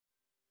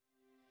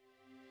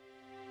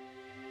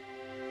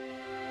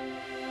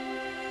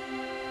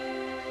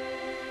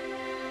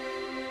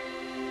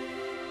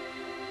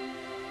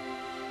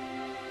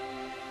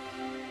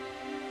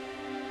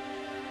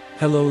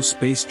Hello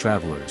space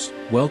travelers,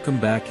 welcome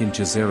back in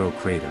Jezero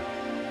Crater.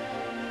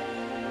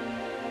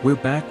 We're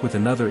back with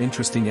another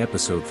interesting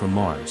episode from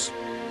Mars.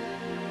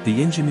 The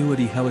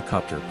Ingenuity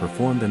helicopter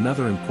performed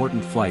another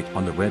important flight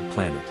on the Red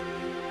Planet.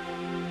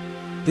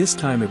 This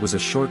time it was a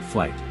short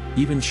flight,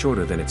 even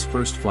shorter than its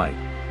first flight,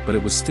 but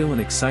it was still an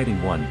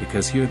exciting one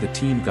because here the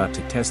team got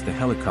to test the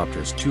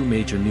helicopter's two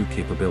major new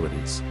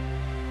capabilities.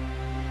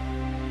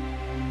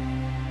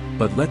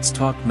 But let's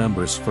talk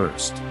numbers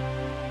first.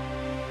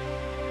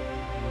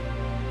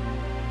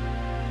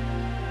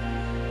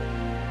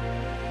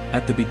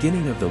 At the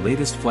beginning of the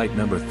latest flight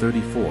number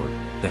 34,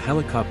 the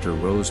helicopter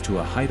rose to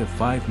a height of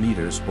 5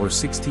 meters or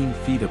 16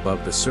 feet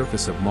above the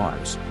surface of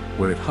Mars,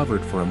 where it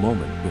hovered for a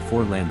moment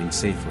before landing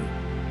safely.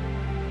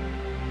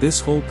 This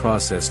whole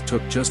process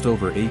took just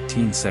over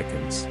 18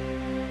 seconds.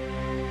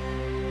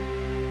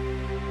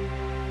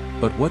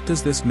 But what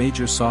does this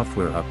major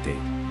software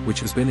update,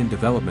 which has been in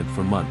development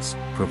for months,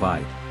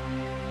 provide?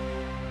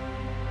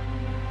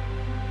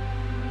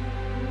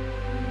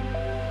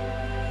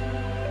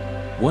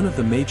 One of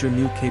the major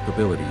new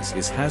capabilities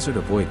is hazard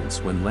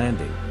avoidance when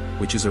landing,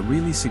 which is a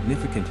really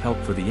significant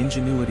help for the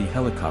Ingenuity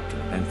helicopter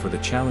and for the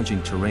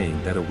challenging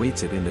terrain that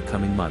awaits it in the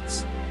coming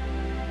months.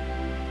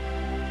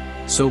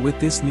 So with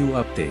this new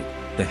update,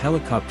 the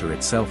helicopter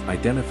itself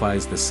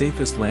identifies the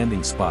safest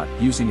landing spot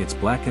using its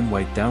black and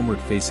white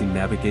downward-facing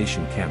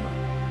navigation camera.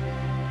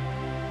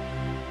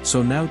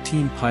 So now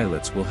team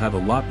pilots will have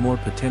a lot more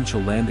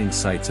potential landing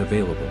sites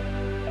available.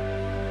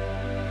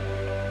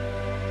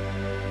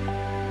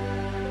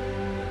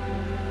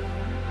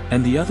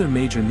 And the other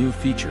major new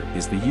feature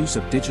is the use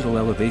of digital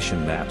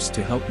elevation maps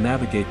to help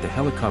navigate the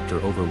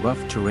helicopter over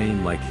rough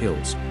terrain like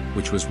hills,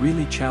 which was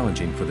really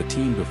challenging for the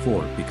team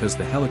before because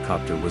the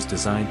helicopter was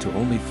designed to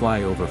only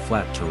fly over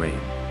flat terrain.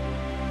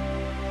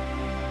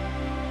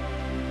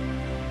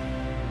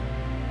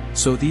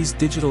 So these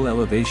digital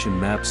elevation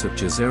maps of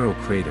Jezero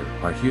Crater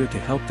are here to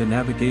help the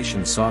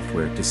navigation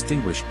software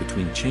distinguish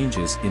between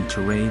changes in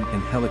terrain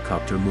and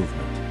helicopter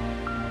movement.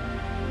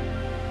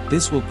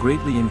 This will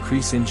greatly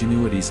increase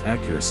Ingenuity's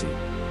accuracy,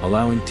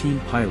 allowing team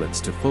pilots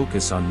to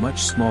focus on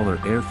much smaller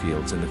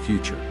airfields in the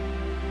future.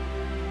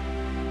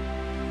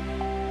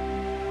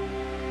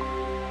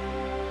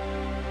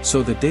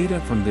 So the data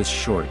from this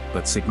short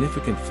but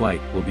significant flight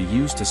will be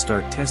used to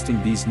start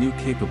testing these new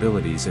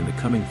capabilities in the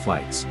coming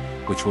flights,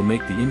 which will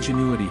make the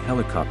Ingenuity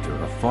helicopter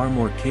a far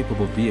more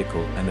capable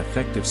vehicle and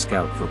effective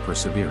scout for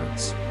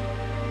Perseverance.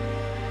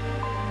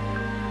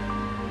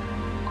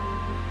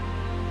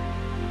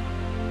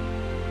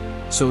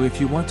 So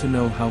if you want to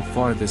know how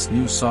far this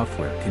new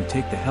software can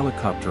take the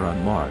helicopter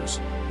on Mars,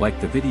 like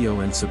the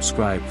video and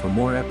subscribe for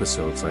more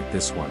episodes like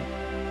this one.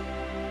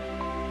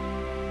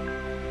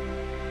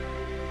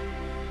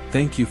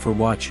 Thank you for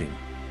watching.